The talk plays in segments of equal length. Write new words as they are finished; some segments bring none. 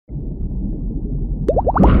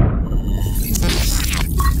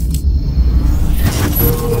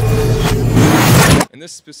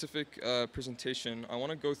this specific presentation, I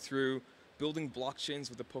want to go through building blockchains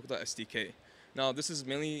with the Polkadot SDK. Now, this is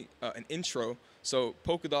mainly an intro. So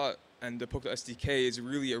Polkadot and the Polkadot SDK is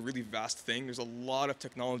really a really vast thing. There's a lot of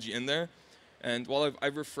technology in there. And while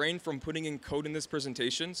I've refrained from putting in code in this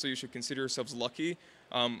presentation, so you should consider yourselves lucky,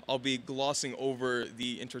 I'll be glossing over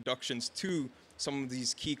the introductions to some of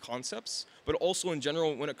these key concepts, but also in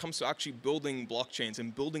general when it comes to actually building blockchains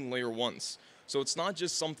and building layer ones. So it's not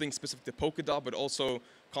just something specific to Polkadot, but also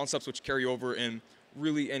concepts which carry over in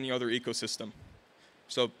really any other ecosystem.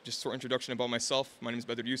 So just a short introduction about myself. My name is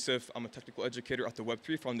Youssef. I'm a technical educator at the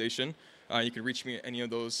Web3 Foundation. You can reach me at any of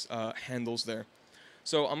those handles there.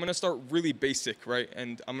 So I'm going to start really basic, right?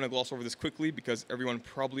 And I'm going to gloss over this quickly because everyone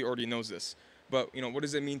probably already knows this. But what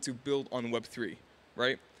does it mean to build on Web3,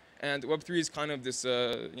 right? And Web3 is kind of this,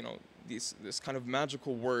 this kind of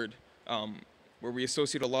magical word where we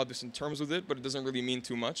associate a lot of this in terms with it, but it doesn't really mean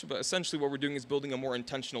too much. But essentially what we're doing is building a more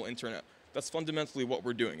intentional internet. That's fundamentally what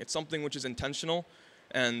we're doing. It's something which is intentional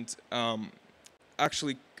and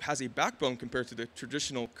actually has a backbone compared to the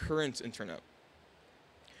traditional current internet.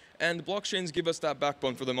 And blockchains give us that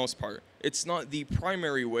backbone for the most part. It's not the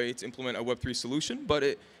primary way to implement a Web3 solution, but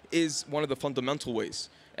it is one of the fundamental ways.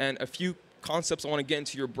 And a few concepts I want to get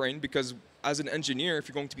into your brain, because as an engineer, if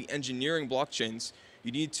you're going to be engineering blockchains,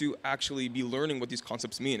 you need to actually be learning what these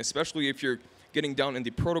concepts mean, especially if you're getting down in the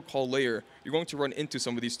protocol layer, you're going to run into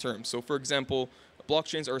some of these terms. So for example,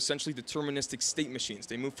 blockchains are essentially deterministic state machines.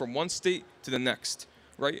 They move from one state to the next,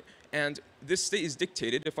 right? And this state is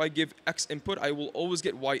dictated. If I give X input, I will always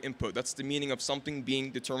get Y input. That's the meaning of something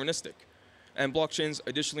being deterministic. And blockchains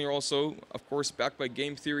additionally are also, of course, backed by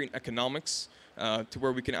game theory and economics to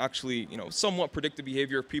where we can actually, somewhat predict the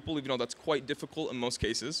behavior of people, even though that's quite difficult in most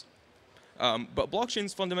cases. But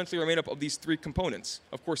blockchains fundamentally are made up of these three components,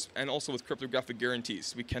 of course, and also with cryptographic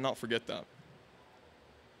guarantees. We cannot forget that.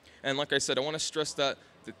 And like I said, I want to stress that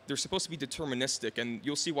they're supposed to be deterministic, and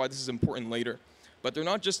you'll see why this is important later. But they're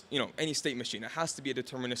not just, any state machine. It has to be a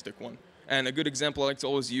deterministic one. And a good example I like to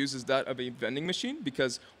always use is that of a vending machine,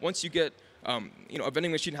 because once you get, a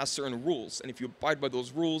vending machine has certain rules, and if you abide by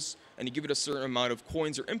those rules and you give it a certain amount of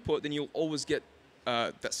coins or input, then you'll always get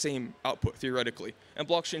that same output, theoretically. And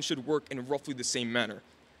blockchain should work in roughly the same manner.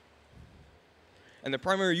 And the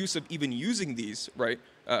primary use of even using these, right,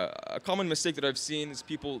 a common mistake that I've seen is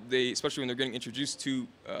people, especially when they're getting introduced to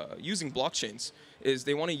using blockchains, is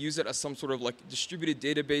they want to use it as some sort of like distributed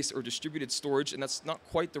database or distributed storage, and that's not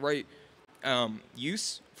quite the right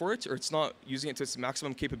use for it, or it's not using it to its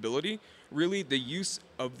maximum capability. Really, the use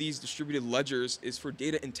of these distributed ledgers is for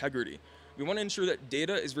data integrity. We want to ensure that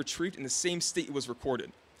data is retrieved in the same state it was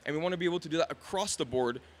recorded. And we want to be able to do that across the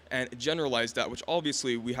board and generalize that, which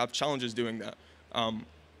obviously we have challenges doing that.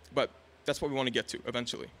 But that's what we want to get to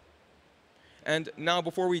eventually. And now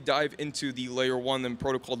before we dive into the layer one and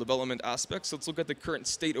protocol development aspects, let's look at the current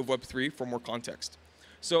state of Web3 for more context.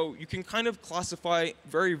 So you can kind of classify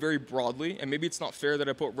very, very broadly, and maybe it's not fair that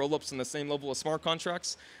I put rollups on the same level as smart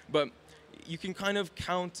contracts, but you can kind of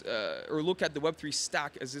count or look at the Web3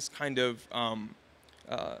 stack as this kind of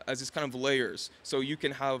layers. So you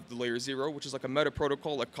can have the layer 0, which is like a meta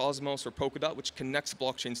protocol like Cosmos or Polkadot, which connects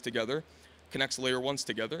blockchains together, connects layer 1s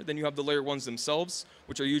together. Then you have the layer 1s themselves,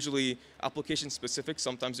 which are usually application specific.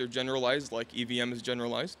 Sometimes they're generalized, like EVM is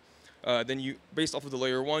generalized. Then based off of the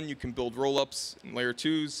layer 1, you can build rollups and layer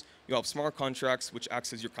 2s. You have smart contracts, which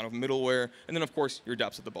acts as your kind of middleware. And then, of course, your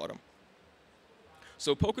dApps at the bottom.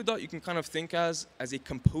 So Polkadot you can kind of think as a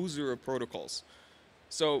composer of protocols.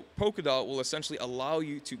 So Polkadot will essentially allow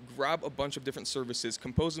you to grab a bunch of different services,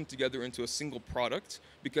 compose them together into a single product,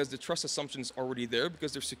 because the trust assumption is already there,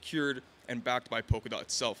 because they're secured and backed by Polkadot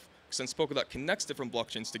itself. Since Polkadot connects different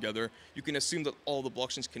blockchains together, you can assume that all the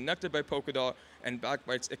blockchains connected by Polkadot and backed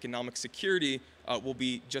by its economic security will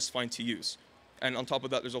be just fine to use. And on top of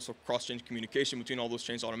that, there's also cross-chain communication between all those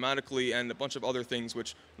chains automatically, and a bunch of other things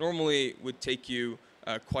which normally would take you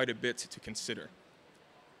quite a bit to consider.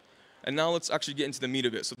 And now let's actually get into the meat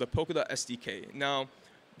of it, so the Polkadot SDK. Now,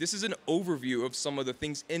 this is an overview of some of the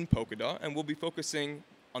things in Polkadot, and we'll be focusing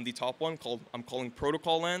on the top one I'm calling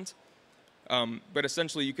protocol land. But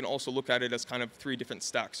essentially, you can also look at it as kind of three different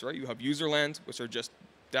stacks, right? You have user land, which are just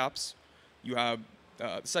dApps. You have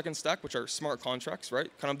the second stack, which are smart contracts, right?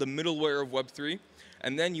 Kind of the middleware of Web3.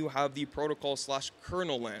 And then you have the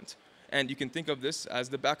protocol/kernel land. And you can think of this as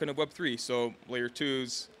the backend of Web3. So layer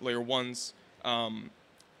 2s, layer 1s,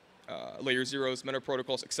 layer 0s, meta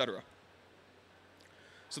protocols, etc.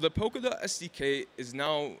 So the Polkadot SDK is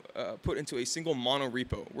now put into a single mono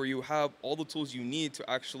repo where you have all the tools you need to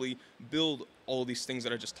actually build all of these things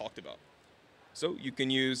that I just talked about. So you can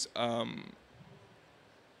use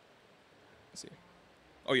Let's see.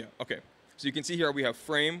 Oh yeah, okay. So you can see here we have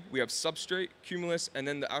Frame, we have Substrate, Cumulus, and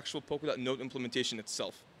then the actual Polkadot node implementation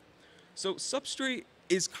itself. So Substrate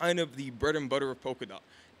is kind of the bread and butter of Polkadot.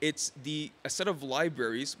 It's a set of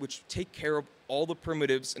libraries which take care of all the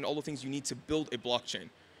primitives and all the things you need to build a blockchain.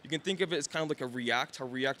 You can think of it as kind of like a React, how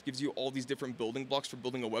React gives you all these different building blocks for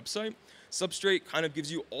building a website. Substrate kind of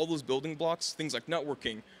gives you all those building blocks, things like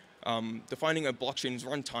networking, defining a blockchain's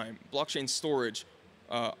runtime, blockchain storage,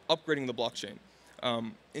 upgrading the blockchain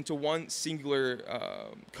into one singular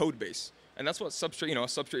code base. And that's what Substrate, a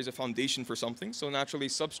Substrate is a foundation for something. So naturally,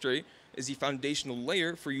 Substrate is the foundational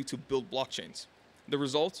layer for you to build blockchains. The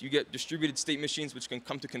result, you get distributed state machines which can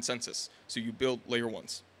come to consensus. So you build layer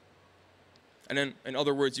ones. And then, in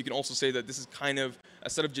other words, you can also say that this is kind of a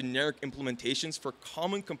set of generic implementations for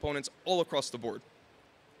common components all across the board.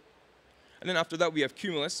 And then after that, we have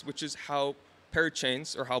Cumulus, which is how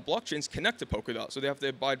parachains or how blockchains connect to Polkadot. So they have to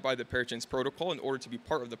abide by the parachains protocol in order to be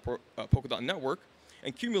part of the Polkadot network.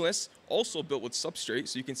 And Cumulus also built with Substrate.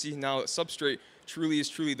 So you can see now that Substrate is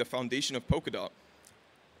truly the foundation of Polkadot.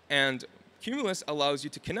 And Cumulus allows you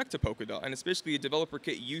to connect to Polkadot. And it's basically a developer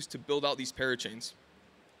kit used to build out these parachains.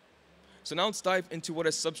 So now let's dive into what a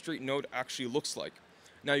Substrate node actually looks like.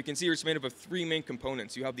 Now you can see here it's made up of three main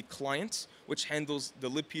components. You have the client, which handles the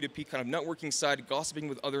libp2p kind of networking side, gossiping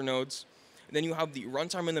with other nodes. And then you have the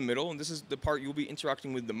runtime in the middle, and this is the part you'll be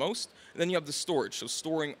interacting with the most. And then you have the storage, so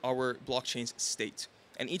storing our blockchain's state.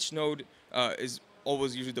 And each node is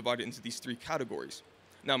always usually divided into these three categories.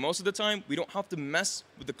 Now most of the time, we don't have to mess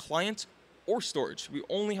with the client or storage. We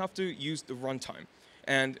only have to use the runtime.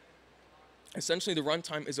 And essentially, the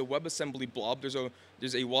runtime is a WebAssembly blob. There's a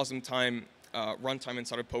wasmtime runtime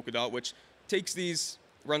inside of Polkadot, which takes these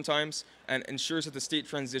runtimes and ensures that the state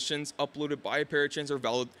transitions uploaded by parachains are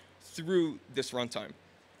valid through this runtime.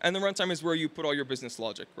 And the runtime is where you put all your business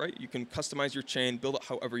logic, right? You can customize your chain, build it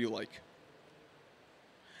however you like.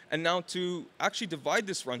 And now to actually divide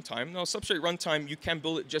this runtime, now Substrate runtime, you can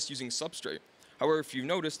build it just using Substrate. However, if you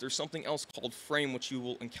notice, there's something else called Frame, which you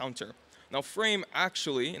will encounter. Now Frame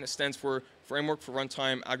actually, and it stands for Framework for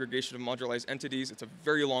Runtime Aggregation of Modularized Entities. It's a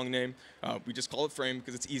very long name. We just call it Frame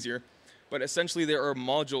because it's easier. But essentially there are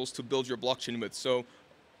modules to build your blockchain with. So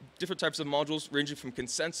different types of modules ranging from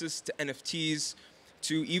consensus to NFTs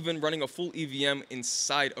to even running a full EVM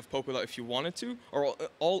inside of Polkadot if you wanted to, are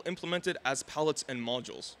all implemented as palettes and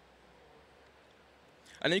modules.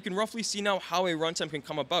 And then you can roughly see now how a runtime can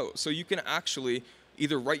come about. So you can actually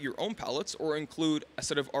either write your own palettes or include a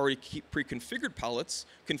set of already pre-configured palettes,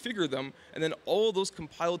 configure them, and then all of those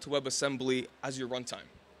compile to WebAssembly as your runtime.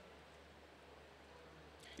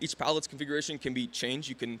 Each palette's configuration can be changed.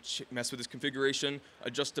 You can mess with this configuration,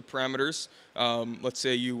 adjust the parameters. Let's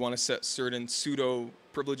say you want to set certain pseudo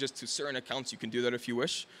privileges to certain accounts. You can do that if you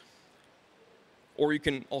wish. Or you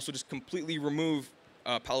can also just completely remove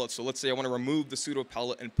palettes. So let's say I want to remove the pseudo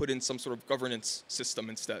palette and put in some sort of governance system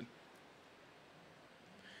instead.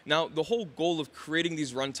 Now, the whole goal of creating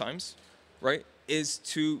these runtimes, right, is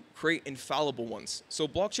to create infallible ones. So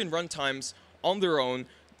blockchain runtimes on their own,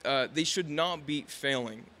 they should not be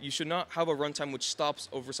failing. You should not have a runtime which stops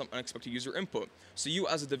over some unexpected user input. So you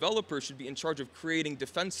as a developer should be in charge of creating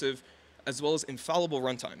defensive as well as infallible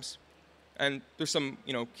runtimes. And there's some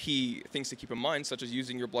key things to keep in mind, such as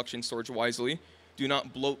using your blockchain storage wisely. Do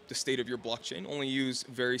not bloat the state of your blockchain. Only use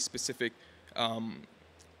very specific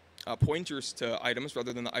pointers to items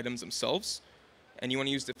rather than the items themselves. And you want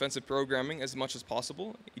to use defensive programming as much as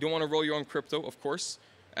possible. You don't want to roll your own crypto, of course,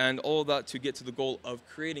 and all of that to get to the goal of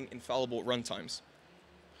creating infallible runtimes.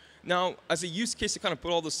 Now, as a use case to kind of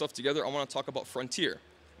put all this stuff together, I want to talk about Frontier.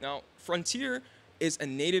 Now, Frontier is a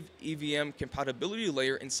native EVM compatibility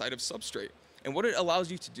layer inside of Substrate. And what it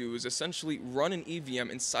allows you to do is essentially run an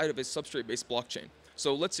EVM inside of a Substrate-based blockchain.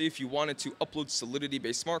 So let's say if you wanted to upload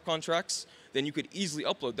Solidity-based smart contracts, then you could easily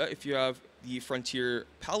upload that if you have the Frontier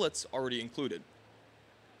palettes already included.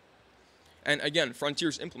 And again, Frontier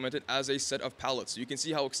is implemented as a set of palettes. So you can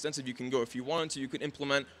see how extensive you can go. If you wanted to, you could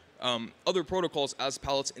implement other protocols as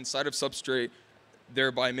palettes inside of Substrate,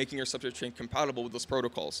 thereby making your Substrate chain compatible with those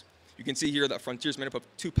protocols. You can see here that Frontier is made up of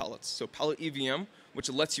two palettes. So Palette EVM, which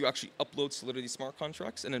lets you actually upload Solidity smart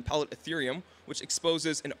contracts, and then Palette Ethereum, which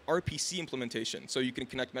exposes an RPC implementation. So you can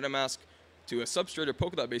connect MetaMask to a Substrate or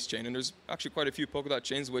Polkadot-based chain. And there's actually quite a few Polkadot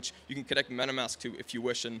chains which you can connect MetaMask to if you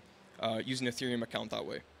wish and use an Ethereum account that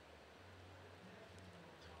way.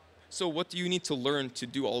 So what do you need to learn to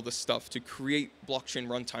do all this stuff, to create blockchain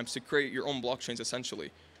runtimes, to create your own blockchains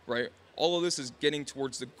essentially, right? All of this is getting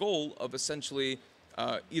towards the goal of essentially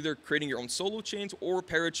either creating your own solo chains or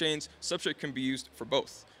parachains. Substrate can be used for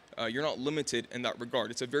both. you're not limited in that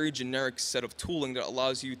regard. It's a very generic set of tooling that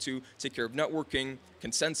allows you to take care of networking,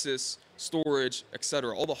 consensus, storage,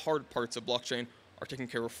 etc. All the hard parts of blockchain are taken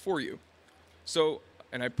care of for you. So,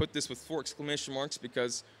 and I put this with 4 exclamation marks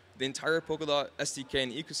because the entire Polkadot SDK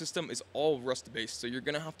and ecosystem is all Rust-based. So you're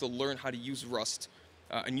going to have to learn how to use Rust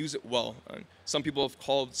and use it well. And some people have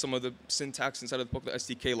called some of the syntax inside of the Polkadot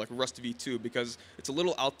SDK like Rust v2 because it's a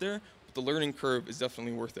little out there, but the learning curve is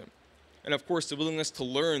definitely worth it. And of course, the willingness to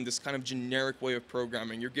learn this kind of generic way of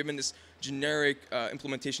programming. You're given this generic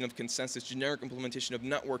implementation of consensus, generic implementation of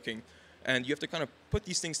networking, and you have to kind of put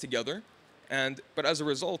these things together. But as a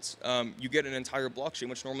result, you get an entire blockchain,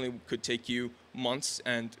 which normally could take you months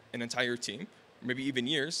and an entire team, maybe even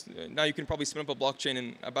years. Now you can probably spin up a blockchain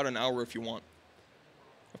in about an hour if you want.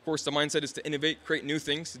 Of course, the mindset is to innovate, create new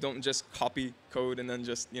things. Don't just copy code and then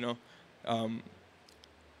just,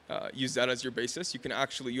 use that as your basis. You can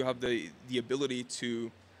actually, you have the ability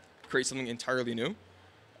to create something entirely new.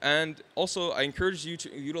 And also, I encourage you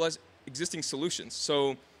to utilize existing solutions,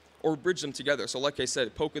 or bridge them together. So like I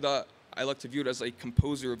said, Polkadot, I like to view it as a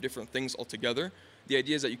composer of different things altogether. The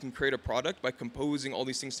idea is that you can create a product by composing all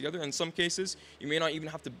these things together. In some cases, you may not even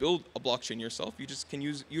have to build a blockchain yourself. You just can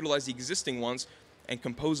utilize the existing ones and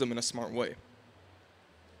compose them in a smart way.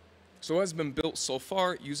 So what has been built so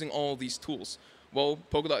far using all these tools? Well,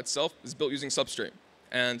 Polkadot itself is built using Substrate.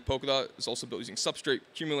 And Polkadot is also built using Substrate,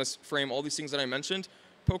 Cumulus, Frame, all these things that I mentioned.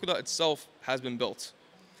 Polkadot itself has been built.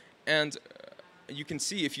 And you can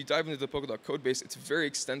see if you dive into the Polkadot codebase, it's very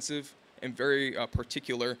extensive and very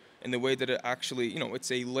particular in the way that it actually,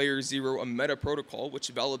 it's a layer 0, a meta protocol,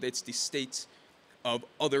 which validates the state of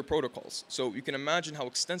other protocols. So you can imagine how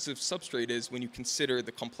extensive Substrate is when you consider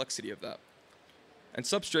the complexity of that. And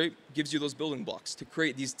Substrate gives you those building blocks to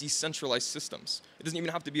create these decentralized systems. It doesn't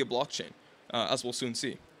even have to be a blockchain, as we'll soon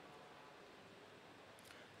see.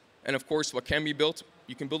 And of course, what can be built?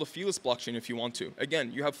 You can build a feeless blockchain if you want to.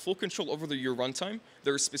 Again, you have full control over your runtime.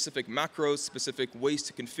 There are specific macros, specific ways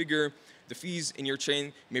to configure the fees in your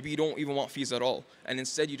chain. Maybe you don't even want fees at all. And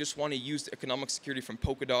instead, you just want to use the economic security from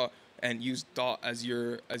Polkadot and use DOT as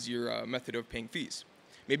your method of paying fees.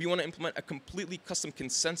 Maybe you want to implement a completely custom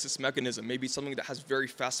consensus mechanism, maybe something that has very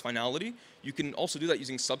fast finality. You can also do that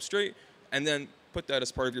using Substrate and then put that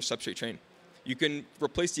as part of your Substrate chain. You can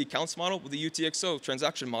replace the accounts model with the UTXO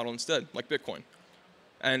transaction model instead, like Bitcoin.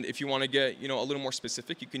 And if you want to get a little more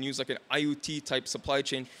specific, you can use like an IoT type supply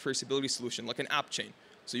chain traceability solution, like an app chain.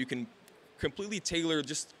 So you can completely tailor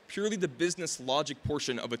just purely the business logic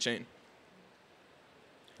portion of a chain.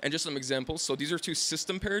 And just some examples. So these are 2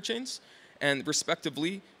 system parachains, and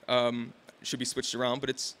respectively, should be switched around, but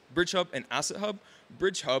it's Bridge Hub and Asset Hub.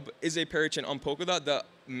 Bridge Hub is a parachain on Polkadot that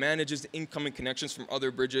manages the incoming connections from other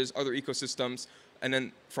bridges, other ecosystems, and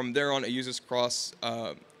then from there on, it uses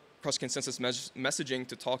cross-consensus messaging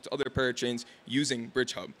to talk to other parachains using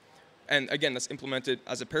Bridge Hub. And again, that's implemented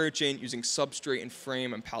as a parachain using Substrate and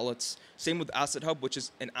Frame and pallets. Same with Asset Hub, which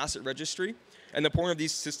is an asset registry. And the point of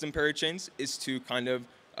these system parachains is to kind of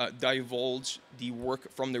divulge the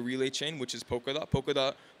work from the relay chain, which is Polkadot.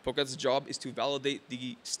 Polkadot's job is to validate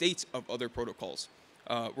the state of other protocols,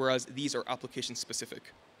 whereas these are application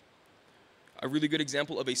specific. A really good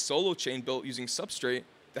example of a solo chain built using Substrate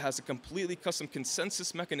that has a completely custom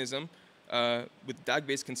consensus mechanism with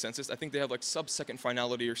DAG-based consensus. I think they have like sub-second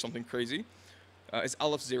finality or something crazy. Is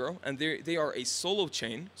Aleph0, and they are a solo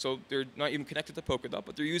chain, so they're not even connected to Polkadot,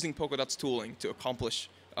 but they're using Polkadot's tooling to accomplish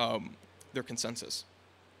their consensus.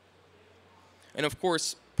 And of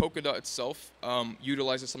course, Polkadot itself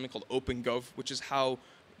utilizes something called OpenGov, which is how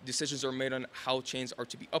decisions are made on how chains are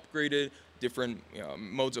to be upgraded, different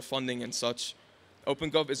modes of funding and such.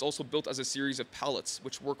 OpenGov is also built as a series of pallets,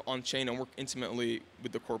 which work on-chain and work intimately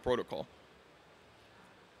with the core protocol.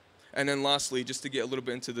 And then lastly, just to get a little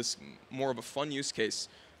bit into this more of a fun use case,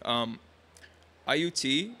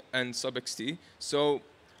 IoT and SubXT. So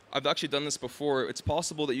I've actually done this before. It's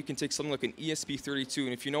possible that you can take something like an ESP32,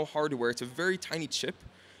 and if you know hardware, it's a very tiny chip,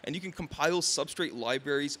 and you can compile Substrate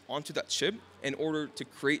libraries onto that chip in order to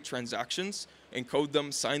create transactions, encode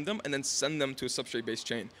them, sign them, and then send them to a Substrate-based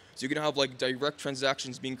chain. So you can have like direct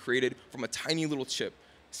transactions being created from a tiny little chip,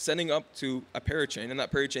 sending up to a parachain, and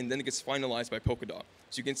that parachain then gets finalized by Polkadot.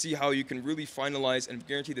 So you can see how you can really finalize and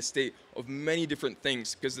guarantee the state of many different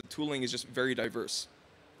things because the tooling is just very diverse.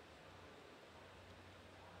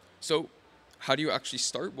 So how do you actually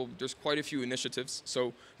start? Well, there's quite a few initiatives.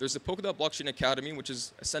 So there's the Polkadot Blockchain Academy, which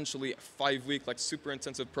is essentially a 5-week, like super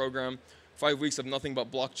intensive program, 5 weeks of nothing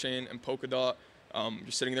but blockchain and Polkadot.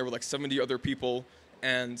 You're sitting there with like 70 other people,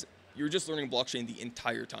 and you're just learning blockchain the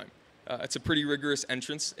entire time. It's a pretty rigorous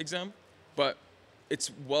entrance exam, but it's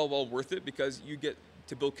well worth it because you get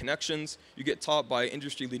to build connections, you get taught by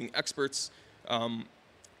industry-leading experts,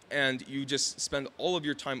 and you just spend all of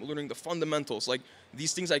your time learning the fundamentals. Like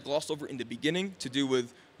these things I glossed over in the beginning to do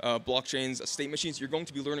with blockchains, state machines, you're going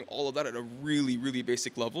to be learning all of that at a really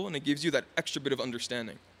basic level, and it gives you that extra bit of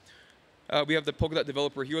understanding. We have the Polkadot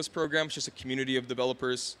Developer Heroes Program. It's just a community of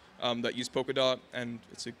developers that use Polkadot, and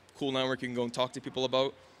it's a cool network you can go and talk to people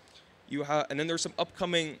about. And then there's some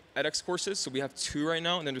upcoming edX courses. So we have 2 right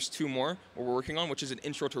now, and then there's 2 more we're working on, which is an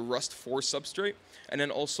intro to Rust for Substrate, and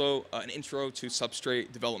then also an intro to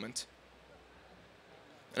Substrate development.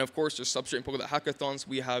 And of course, there's Substrate and Polkadot hackathons.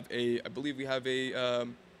 I believe we have a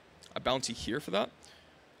bounty here for that.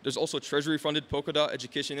 There's also Treasury-funded Polkadot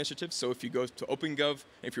education initiatives. So if you go to OpenGov,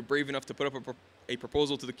 if you're brave enough to put up a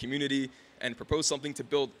proposal to the community and propose something to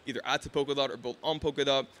build, either add to Polkadot or build on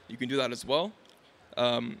Polkadot, you can do that as well.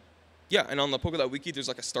 Yeah, and on the Polkadot Wiki, there's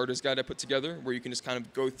like a starter's guide I put together where you can just kind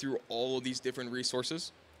of go through all of these different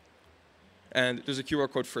resources. And there's a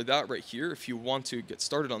QR code for that right here if you want to get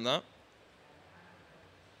started on that.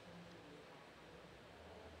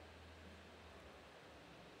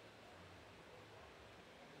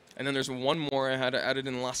 And then there's one more I had added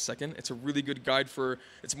in the last second. It's a really good guide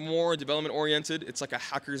it's more development oriented. It's like a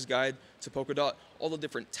hacker's guide to Polkadot. All the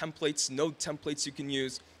different templates, node templates you can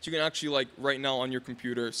use. So you can actually, like right now on your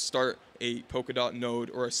computer, start a Polkadot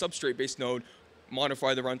node or a Substrate-based node,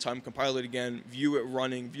 modify the runtime, compile it again, view it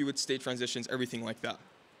running, view its state transitions, everything like that.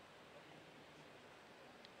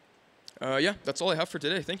 Yeah, that's all I have for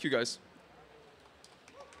today. Thank you, guys.